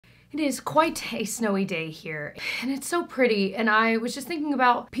It is quite a snowy day here, and it's so pretty, and I was just thinking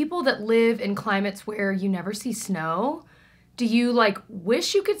about people that live in climates where you never see snow. Do you like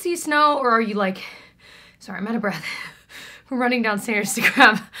wish you could see snow, or are you like, sorry, I'm out of breath. We're running downstairs to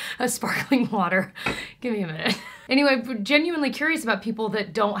grab a sparkling water. Give me a minute. Anyway, I'm genuinely curious about people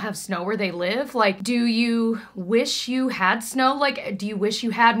that don't have snow where they live. Like, do you wish you had snow? Like, do you wish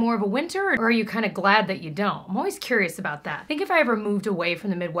you had more of a winter, or are you kind of glad that you don't? I'm always curious about that. I think if I ever moved away from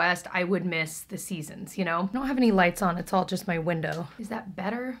the Midwest, I would miss the seasons, you know? I don't have any lights on, it's all just my window. Is that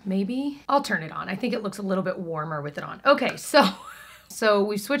better? Maybe? I'll turn it on. I think it looks a little bit warmer with it on. Okay, so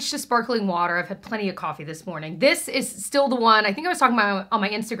we switched to sparkling water. I've had plenty of coffee this morning. This is still the one, I think I was talking about on my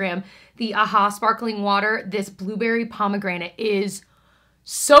Instagram, the AHA sparkling water. This blueberry pomegranate is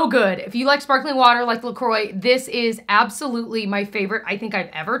so good. If you like sparkling water like LaCroix, this is absolutely my favorite I think I've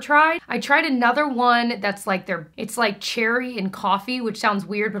ever tried. I tried another one that's like it's like cherry and coffee, which sounds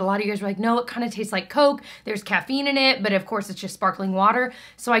weird, but a lot of you guys were like, no, it kind of tastes like Coke. There's caffeine in it, but of course it's just sparkling water.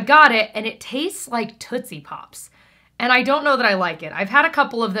 So I got it, and it tastes like Tootsie Pops. And I don't know that I like it. I've had a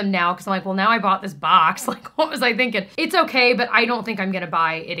couple of them now because I'm like, well, now I bought this box. Like, what was I thinking? It's okay, but I don't think I'm gonna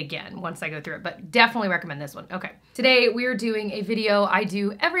buy it again once I go through it, but definitely recommend this one. Okay, today we are doing a video I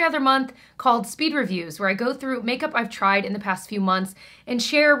do every other month called Speed Reviews, where I go through makeup I've tried in the past few months and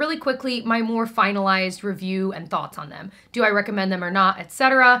share really quickly my more finalized review and thoughts on them. Do I recommend them or not,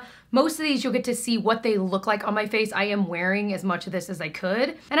 etc. Most of these you'll get to see what they look like on my face. I am wearing as much of this as I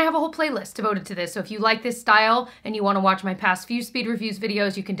could, and I have a whole playlist devoted to this. So if you like this style and you want to watch my past few Speed Reviews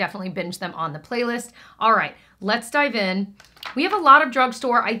videos, you can definitely binge them on the playlist. All right, let's dive in. We have a lot of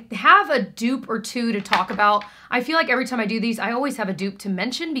drugstore. I have a dupe or two to talk about. I feel like every time I do these, I always have a dupe to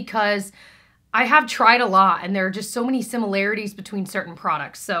mention because I have tried a lot and there are just so many similarities between certain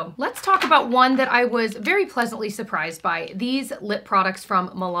products. So let's talk about one that I was very pleasantly surprised by. These lip products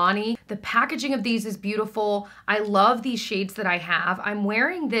from Milani. The packaging of these is beautiful. I love these shades that I have. I'm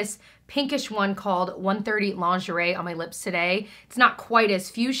wearing this pinkish one called 130 Lingerie on my lips today. It's not quite as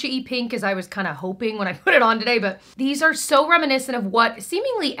fuchsia-y pink as I was kind of hoping when I put it on today, but these are so reminiscent of what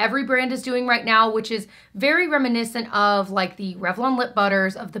seemingly every brand is doing right now, which is very reminiscent of like the Revlon lip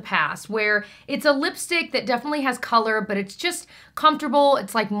butters of the past, where it's a lipstick that definitely has color, but it's just comfortable.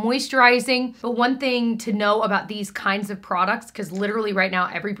 It's like moisturizing. But one thing to know about these kinds of products, because literally right now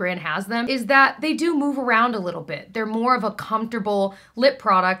every brand has them, is that they do move around a little bit. They're more of a comfortable lip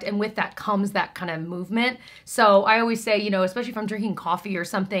product, and with that comes that kind of movement. So I always say, you know, especially if I'm drinking coffee or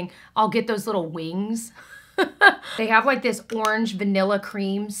something, I'll get those little wings. They have like this orange vanilla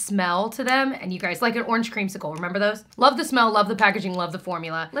cream smell to them, and you guys like an orange creamsicle, remember those? Love the smell, love the packaging, love the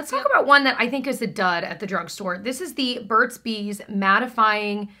formula. Let's talk about one that I think is a dud at the drugstore. This is the Burts Bees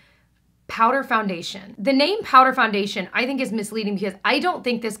Mattifying Powder Foundation. The name powder foundation I think is misleading because I don't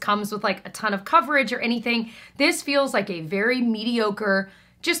think this comes with like a ton of coverage or anything. This feels like a very mediocre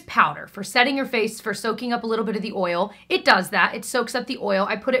just powder for setting your face, for soaking up a little bit of the oil. It does that. It soaks up the oil.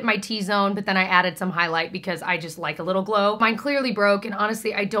 I put it in my T-zone, but then I added some highlight because I just like a little glow. Mine clearly broke, and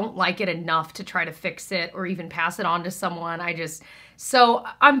honestly, I don't like it enough to try to fix it or even pass it on to someone. So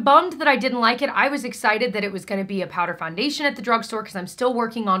I'm bummed that I didn't like it. I was excited that it was gonna be a powder foundation at the drugstore because I'm still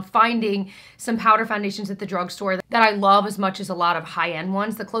working on finding some powder foundations at the drugstore that I love as much as a lot of high-end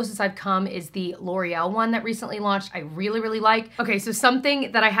ones. The closest I've come is the L'Oreal one that recently launched. I really, really like. Okay, so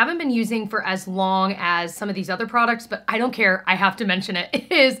something that I haven't been using for as long as some of these other products, but I don't care, I have to mention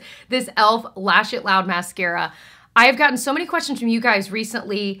it, is this e.l.f. Lash It Loud mascara. I have gotten so many questions from you guys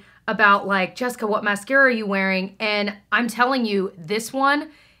recently about like, Jessica, what mascara are you wearing? And I'm telling you, this one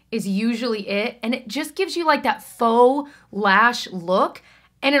is usually it. And it just gives you like that faux lash look.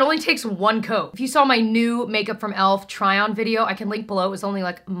 And it only takes one coat. If you saw my new makeup from e.l.f. try-on video, I can link below. It was only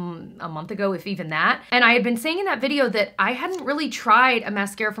like a month ago, if even that. And I had been saying in that video that I hadn't really tried a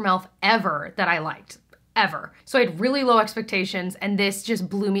mascara from e.l.f. ever that I liked. Ever. So I had really low expectations, and this just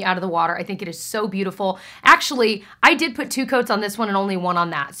blew me out of the water. I think it is so beautiful. Actually, I did put 2 coats on this one and only 1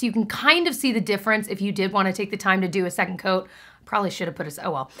 on that. So you can kind of see the difference if you did want to take the time to do a second coat. Probably should have put a,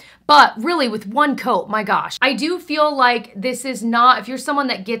 oh well. But really with 1 coat, my gosh. I do feel like this is not, if you're someone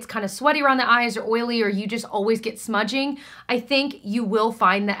that gets kind of sweaty around the eyes or oily, or you just always get smudging, I think you will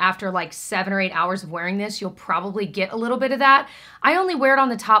find that after like 7 or 8 hours of wearing this, you'll probably get a little bit of that. I only wear it on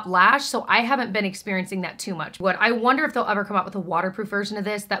the top lash, so I haven't been experiencing that too much. I wonder if they'll ever come out with a waterproof version of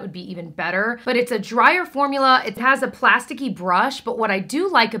this. That would be even better. But it's a drier formula. It has a plasticky brush, but what I do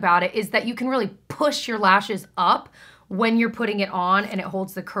like about it is that you can really push your lashes up when you're putting it on, and it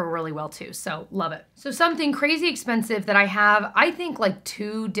holds the curl really well too, so love it. So something crazy expensive that I have, I think like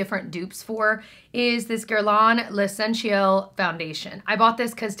 2 different dupes for, is this Guerlain L'Essentiel foundation. I bought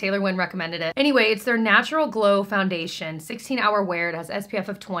this because Taylor Wynn recommended it. Anyway, it's their Natural Glow foundation, 16-hour wear, it has SPF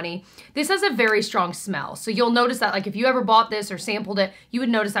of 20. This has a very strong smell, so you'll notice that, like if you ever bought this or sampled it, you would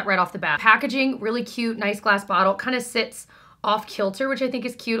notice that right off the bat. Packaging, really cute, nice glass bottle, kind of sits off kilter, which I think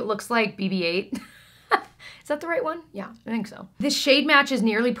is cute. It looks like BB-8. Is that the right one? Yeah, I think so. This shade match is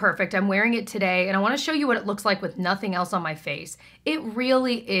nearly perfect. I'm wearing it today, and I wanna show you what it looks like with nothing else on my face. It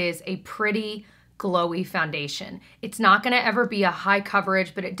really is a pretty, glowy foundation. It's not gonna ever be a high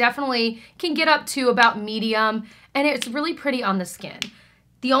coverage, but it definitely can get up to about medium, and it's really pretty on the skin.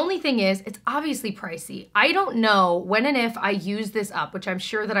 The only thing is, it's obviously pricey. I don't know when and if I use this up, which I'm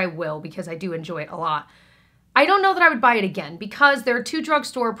sure that I will because I do enjoy it a lot. I don't know that I would buy it again because there are 2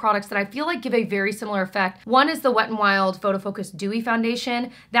 drugstore products that I feel like give a very similar effect. One is the Wet n Wild Photo Focus Dewy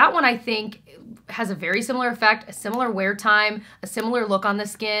Foundation. That one I think has a very similar effect, a similar wear time, a similar look on the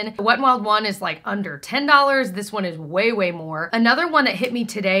skin. The Wet n Wild one is like under $10. This one is way, way more. Another one that hit me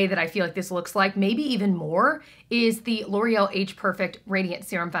today that I feel like this looks like, maybe even more, is the L'Oreal Age Perfect Radiant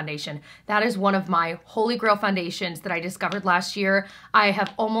Serum Foundation. That is one of my holy grail foundations that I discovered last year. I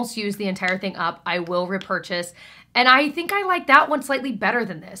have almost used the entire thing up. I will repurchase. And I think I like that one slightly better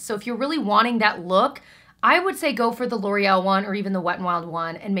than this. So if you're really wanting that look, I would say go for the L'Oreal one or even the Wet n Wild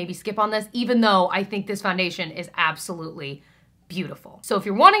one and maybe skip on this, even though I think this foundation is absolutely beautiful. So if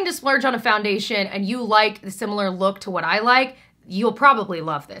you're wanting to splurge on a foundation and you like the similar look to what I like, you'll probably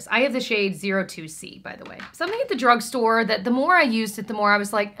love this. I have the shade 02C, by the way. Something at the drugstore that the more I used it, the more I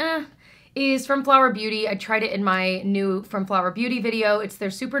was like, is from Flower Beauty. I tried it in my new From Flower Beauty video. It's their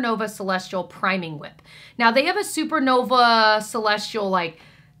Supernova Celestial Priming Whip. Now they have a Supernova Celestial like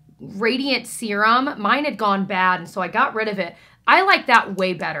radiant serum. Mine had gone bad, and so I got rid of it. I like that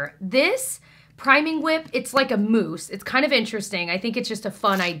way better. This priming whip, it's like a mousse. It's kind of interesting. I think it's just a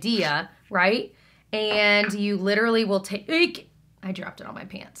fun idea, right? And you literally will take, I dropped it on my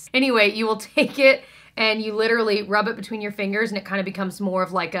pants. Anyway, you will take it and you literally rub it between your fingers and it kind of becomes more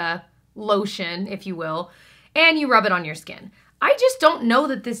of like a lotion, if you will, and you rub it on your skin. I just don't know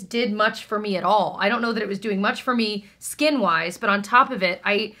that this did much for me at all. I don't know that it was doing much for me skin-wise, but on top of it,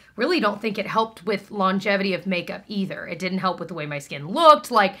 I really don't think it helped with longevity of makeup either. It didn't help with the way my skin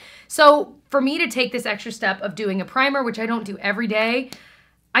looked. So for me to take this extra step of doing a primer, which I don't do every day,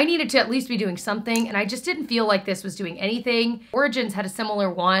 I needed to at least be doing something, and I just didn't feel like this was doing anything. Origins had a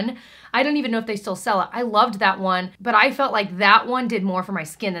similar one. I don't even know if they still sell it. I loved that one, but I felt like that one did more for my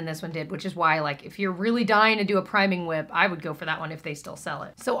skin than this one did, which is why, like, if you're really dying to do a priming whip, I would go for that one if they still sell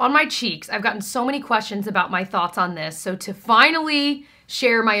it. So on my cheeks, I've gotten so many questions about my thoughts on this, so to finally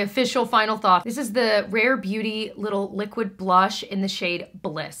share my official final thoughts, this is the Rare Beauty little liquid blush in the shade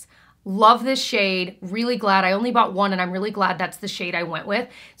Bliss. Love this shade, really glad. I only bought one and I'm really glad that's the shade I went with.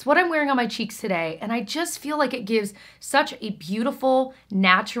 It's what I'm wearing on my cheeks today, and I just feel like it gives such a beautiful,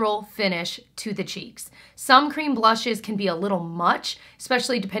 natural finish to the cheeks. Some cream blushes can be a little much,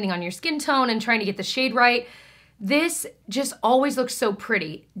 especially depending on your skin tone and trying to get the shade right. This just always looks so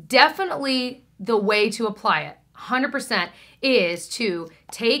pretty. Definitely the way to apply it, 100%, is to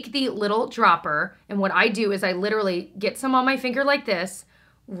take the little dropper, and what I do is I literally get some on my finger like this,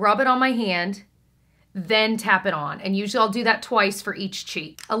 rub it on my hand, then tap it on. And usually I'll do that twice for each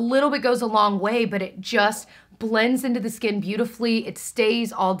cheek. A little bit goes a long way, but it just blends into the skin beautifully. It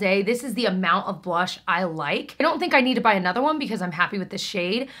stays all day. This is the amount of blush I like. I don't think I need to buy another one because I'm happy with the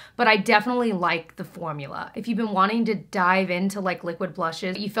shade, but I definitely like the formula. If you've been wanting to dive into like liquid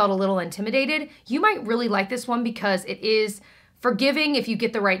blushes, you felt a little intimidated, you might really like this one because it is forgiving if you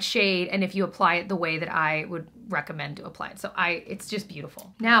get the right shade and if you apply it the way that I would recommend to apply it. So it's just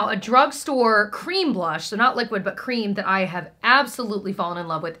beautiful. Now, a drugstore cream blush, so not liquid, but cream, that I have absolutely fallen in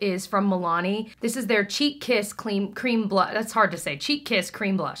love with is from Milani. This is their Cheek Kiss cream blush. That's hard to say. Cheek Kiss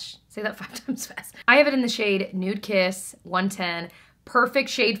cream blush. Say that 5 times fast. I have it in the shade Nude Kiss 110. Perfect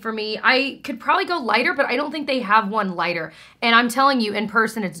shade for me. I could probably go lighter, but I don't think they have one lighter. And I'm telling you, in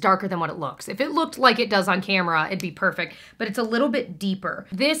person, it's darker than what it looks. If it looked like it does on camera, it'd be perfect, but it's a little bit deeper.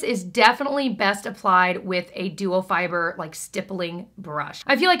 This is definitely best applied with a duo fiber, like stippling brush.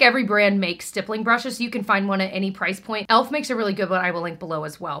 I feel like every brand makes stippling brushes, so you can find one at any price point. e.l.f. makes a really good one, I will link below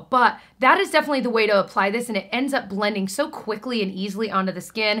as well. But that is definitely the way to apply this, and it ends up blending so quickly and easily onto the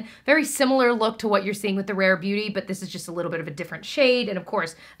skin. Very similar look to what you're seeing with the Rare Beauty, but this is just a little bit of a different shade, and of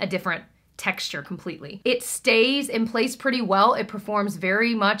course, a different texture completely. It stays in place pretty well. It performs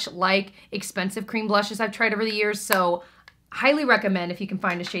very much like expensive cream blushes I've tried over the years, so highly recommend if you can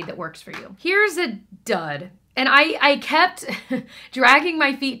find a shade that works for you. Here's a dud. And I kept dragging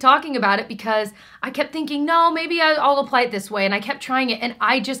my feet talking about it because I kept thinking, no, maybe I'll apply it this way. And I kept trying it and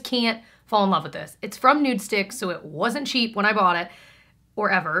I just can't fall in love with this. It's from Nudestix, so it wasn't cheap when I bought it,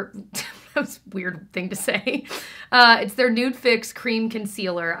 or ever. That was a weird thing to say. It's their Nudefix Cream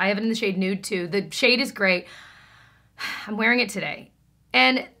Concealer. I have it in the shade Nude too. The shade is great. I'm wearing it today.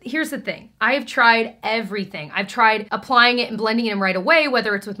 And here's the thing, I have tried everything. I've tried applying it and blending it in right away,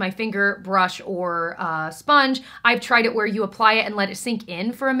 whether it's with my finger, brush, or sponge. I've tried it where you apply it and let it sink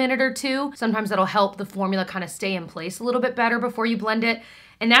in for a minute or two. Sometimes that'll help the formula kind of stay in place a little bit better before you blend it.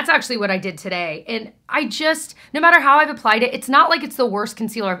 And that's actually what I did today. And I just, no matter how I've applied it, it's not like it's the worst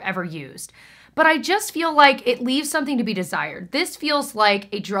concealer I've ever used. But I just feel like it leaves something to be desired. This feels like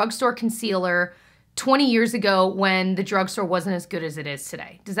a drugstore concealer 20 years ago when the drugstore wasn't as good as it is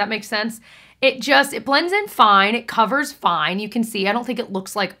today. Does that make sense? It blends in fine, it covers fine. You can see, I don't think it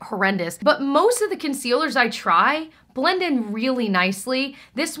looks like horrendous, but most of the concealers I try blend in really nicely.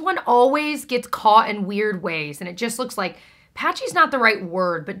 This one always gets caught in weird ways and it just looks like, patchy's not the right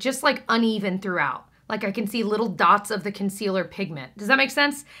word, but just like uneven throughout. Like I can see little dots of the concealer pigment. Does that make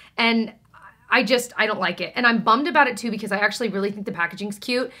sense? And I don't like it. And I'm bummed about it too because I actually really think the packaging's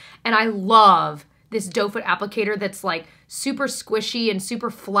cute and I love this doe foot applicator that's like super squishy and super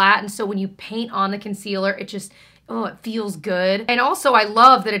flat. And so when you paint on the concealer, it just, oh, it feels good. And also I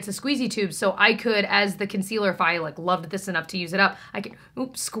love that it's a squeezy tube. So I could, as the concealer, if I like loved this enough to use it up, I could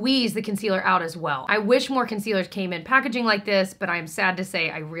squeeze the concealer out as well. I wish more concealers came in packaging like this, but I'm sad to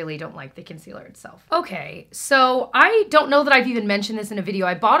say I really don't like the concealer itself. Okay, so I don't know that I've even mentioned this in a video.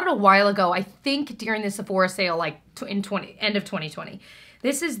 I bought it a while ago, I think during the Sephora sale, like end of 2020.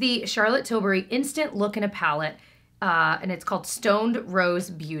 This is the Charlotte Tilbury Instant Look in a Palette, and it's called Stoned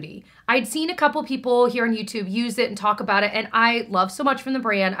Rose Beauty. I'd seen a couple people here on YouTube use it and talk about it, and I love so much from the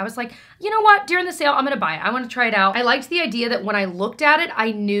brand. I was like, you know what? During the sale, I'm gonna buy it. I wanna try it out. I liked the idea that when I looked at it,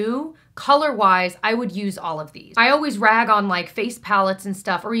 I knew color-wise, I would use all of these. I always rag on like face palettes and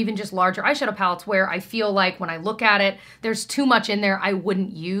stuff, or even just larger eyeshadow palettes where I feel like when I look at it, there's too much in there I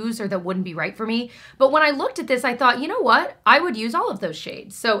wouldn't use or that wouldn't be right for me. But when I looked at this, I thought, you know what? I would use all of those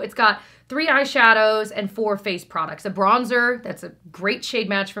shades. So it's got 3 eyeshadows and 4 face products. A bronzer, that's a great shade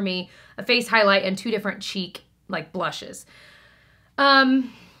match for me, a face highlight, and 2 different cheek like blushes.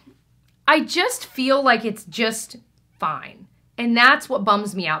 I just feel like it's just fine. And that's what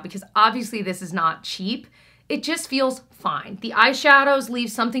bums me out because obviously this is not cheap. It just feels fine. The eyeshadows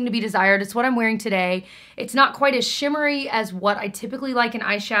leave something to be desired. It's what I'm wearing today. It's not quite as shimmery as what I typically like in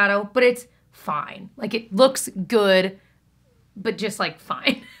eyeshadow, but it's fine. Like it looks good, but just like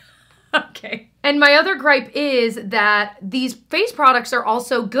fine. Okay. And my other gripe is that these face products are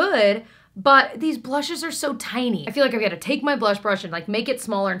also good, but these blushes are so tiny. I feel like I've got to take my blush brush and like make it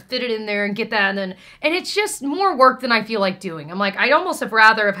smaller and fit it in there and get that and it's just more work than I feel like doing. I'm like, I'd almost have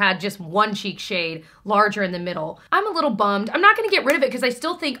rather have had just one cheek shade larger in the middle. I'm a little bummed. I'm not gonna get rid of it because I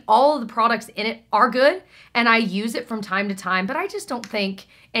still think all of the products in it are good and I use it from time to time, but I just don't think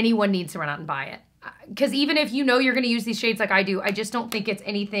anyone needs to run out and buy it. Because even if you know you're going to use these shades like I do, I just don't think it's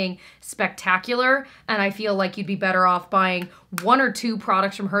anything spectacular. And I feel like you'd be better off buying 1 or 2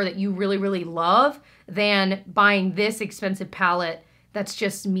 products from her that you really, really love than buying this expensive palette that's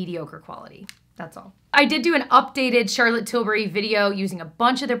just mediocre quality. That's all. I did do an updated Charlotte Tilbury video using a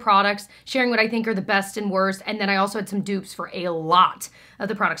bunch of their products, sharing what I think are the best and worst, and then I also had some dupes for a lot of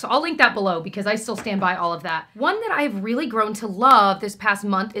the products. So I'll link that below because I still stand by all of that. One that I've really grown to love this past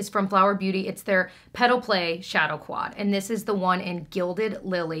month is from Flower Beauty. It's their Petal Play Shadow Quad, and this is the one in Gilded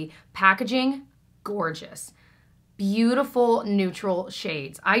Lily. Packaging, gorgeous. Beautiful neutral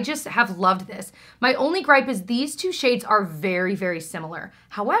shades. I just have loved this. My only gripe is these 2 shades are very, very similar.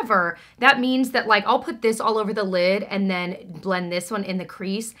 However, that means that like I'll put this all over the lid and then blend this one in the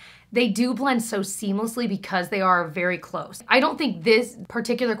crease. They do blend so seamlessly because they are very close. I don't think this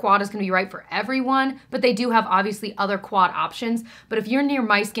particular quad is gonna be right for everyone, but they do have obviously other quad options. But if you're near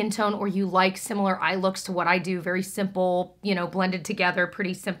my skin tone or you like similar eye looks to what I do, very simple, you know, blended together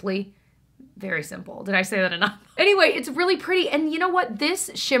pretty simply, very simple. Did I say that enough? Anyway, it's really pretty. And you know what? This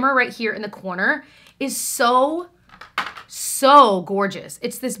shimmer right here in the corner is so gorgeous.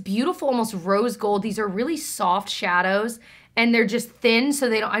 It's this beautiful, almost rose gold. These are really soft shadows and they're just thin,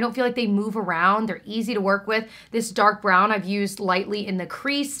 so I don't feel like they move around. They're easy to work with. This dark brown I've used lightly in the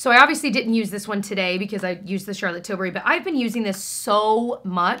crease. So I obviously didn't use this one today because I used the Charlotte Tilbury, but I've been using this so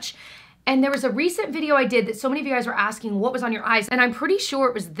much. And there was a recent video I did that so many of you guys were asking what was on your eyes, and I'm pretty sure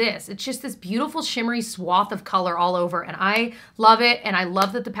it was this. It's just this beautiful shimmery swath of color all over, and I love it, and I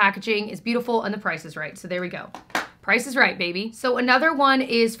love that the packaging is beautiful and the price is right. So there we go. Price is right, baby. So another one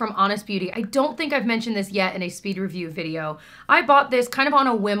is from Honest Beauty. I don't think I've mentioned this yet in a speed review video. I bought this kind of on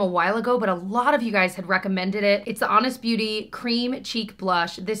a whim a while ago, but a lot of you guys had recommended it. It's the Honest Beauty Cream Cheek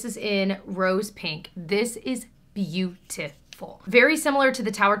Blush. This is in Rose Pink. This is beautiful. Very similar to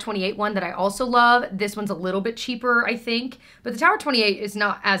the Tower 28 one that I also love. This one's a little bit cheaper, I think, but the Tower 28 is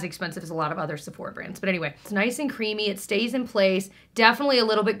not as expensive as a lot of other Sephora brands. But anyway, it's nice and creamy. It stays in place. Definitely a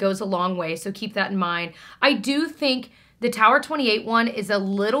little bit goes a long way, so keep that in mind. I do think the Tower 28 one is a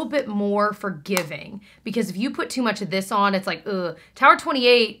little bit more forgiving because if you put too much of this on, it's like, ugh. Tower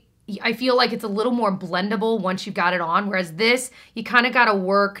 28, I feel like it's a little more blendable once you've got it on, whereas this, you kind of got to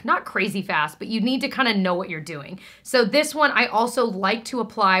work, not crazy fast, but you need to kind of know what you're doing. So this one I also like to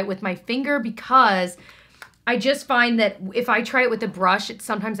apply with my finger because I just find that if I try it with a brush, it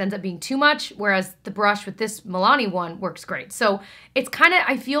sometimes ends up being too much, whereas the brush with this Milani one works great. So it's kind of,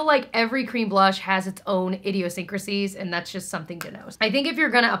 I feel like every cream blush has its own idiosyncrasies, and that's just something to know. I think if you're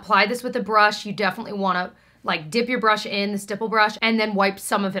going to apply this with a brush, you definitely want to like dip your brush in, the stipple brush, and then wipe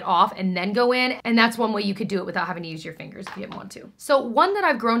some of it off and then go in. And that's one way you could do it without having to use your fingers if you didn't want to. So one that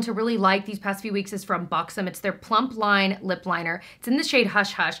I've grown to really like these past few weeks is from Buxom. It's their Plump Line Lip Liner. It's in the shade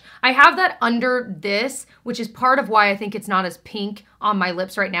Hush Hush. I have that under this, which is part of why I think it's not as pink on my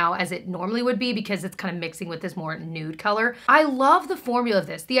lips right now as it normally would be because it's kind of mixing with this more nude color. I love the formula of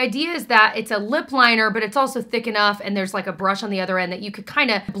this. The idea is that it's a lip liner, but it's also thick enough and there's like a brush on the other end that you could kind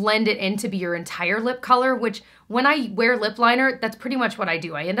of blend it in to be your entire lip color, which when I wear lip liner, that's pretty much what I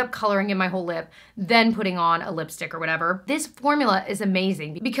do. I end up coloring in my whole lip, then putting on a lipstick or whatever. This formula is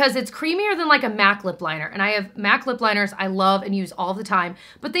amazing because it's creamier than like a MAC lip liner. And I have MAC lip liners I love and use all the time,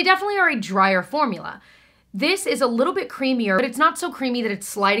 but they definitely are a drier formula. This is a little bit creamier, but it's not so creamy that it's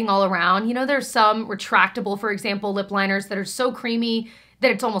sliding all around. You know, there's some retractable, for example, lip liners that are so creamy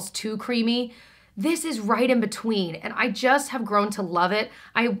that it's almost too creamy. This is right in between, and I just have grown to love it.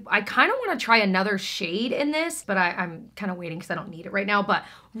 I kind of want to try another shade in this, but I'm kind of waiting because I don't need it right now, but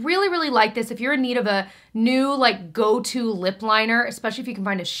really, really like this. If you're in need of a new like go-to lip liner, especially if you can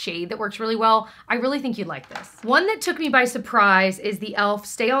find a shade that works really well, I really think you'd like this. One that took me by surprise is the e.l.f.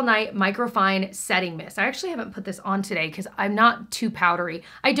 Stay All Night Microfine Setting Mist. I actually haven't put this on today because I'm not too powdery.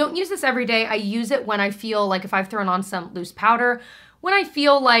 I don't use this every day. I use it when I feel like if I've thrown on some loose powder. When I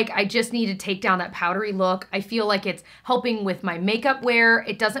feel like I just need to take down that powdery look, I feel like it's helping with my makeup wear.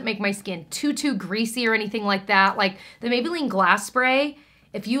 It doesn't make my skin too greasy or anything like that. Like the Maybelline Glass Spray,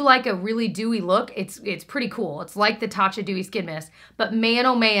 if you like a really dewy look, it's pretty cool. It's like the Tatcha Dewy Skin Mist, but man,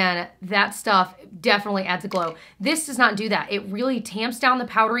 oh man, that stuff definitely adds a glow. This does not do that. It really tamps down the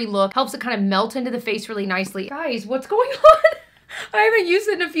powdery look, helps it kind of melt into the face really nicely. Guys, what's going on? I haven't used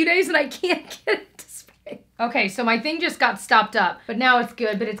it in a few days and I can't get it to spray. Okay, so my thing just got stopped up, but now it's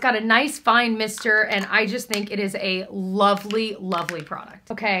good, but it's got a nice fine mister, and I just think it is a lovely, lovely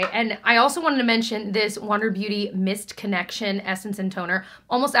product. Okay, and I also wanted to mention this Wander Beauty Mist Connection Essence and Toner.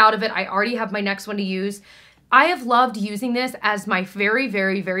 Almost out of it. I already have my next one to use. I have loved using this as my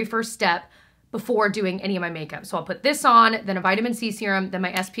very first step before doing any of my makeup. So I'll put this on, then a vitamin C serum, then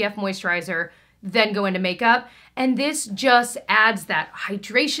my SPF moisturizer, then go into makeup. And this just adds that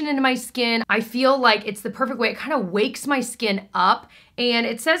hydration into my skin. I feel like it's the perfect way. It kind of wakes my skin up. And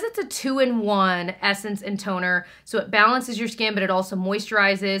it says it's a 2-in-1 essence and toner. So it balances your skin, but it also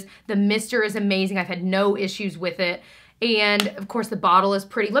moisturizes. The mister is amazing. I've had no issues with it. And of course the bottle is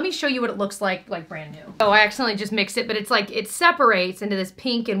pretty. Let me show you what it looks like brand new. Oh, I accidentally just mixed it, but it's like, it separates into this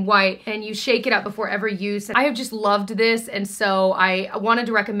pink and white and you shake it up before every use. And I have just loved this, and so I wanted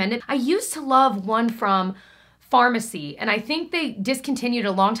to recommend it. I used to love one from Pharmacy, and I think they discontinued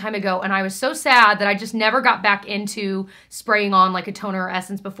a long time ago, and I was so sad that I just never got back into spraying on like a toner or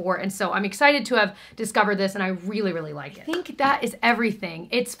essence before, and so I'm excited to have discovered this, and I really, really like it. I think that is everything.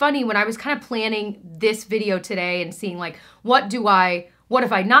 It's funny, when I was kind of planning this video today and seeing like, what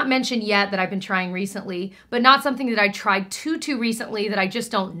have I not mentioned yet that I've been trying recently, but not something that I tried too recently that I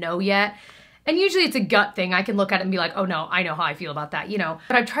just don't know yet. And usually it's a gut thing. I can look at it and be like, oh no, I know how I feel about that, you know.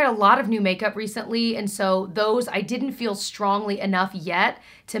 But I've tried a lot of new makeup recently, and so those I didn't feel strongly enough yet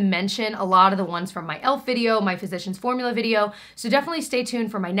to mention a lot of the ones from my e.l.f. video, my Physicians Formula video. So definitely stay tuned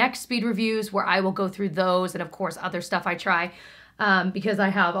for my next speed reviews where I will go through those and of course other stuff I try. Because I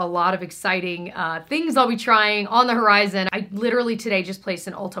have a lot of exciting things I'll be trying on the horizon. I literally today just placed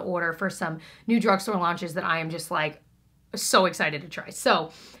an Ulta order for some new drugstore launches that I am just like, so excited to try.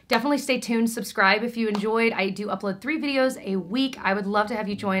 So definitely stay tuned, subscribe if you enjoyed. I do upload 3 videos a week. I would love to have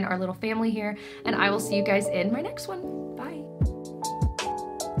you join our little family here, and I will see you guys in my next one. Bye.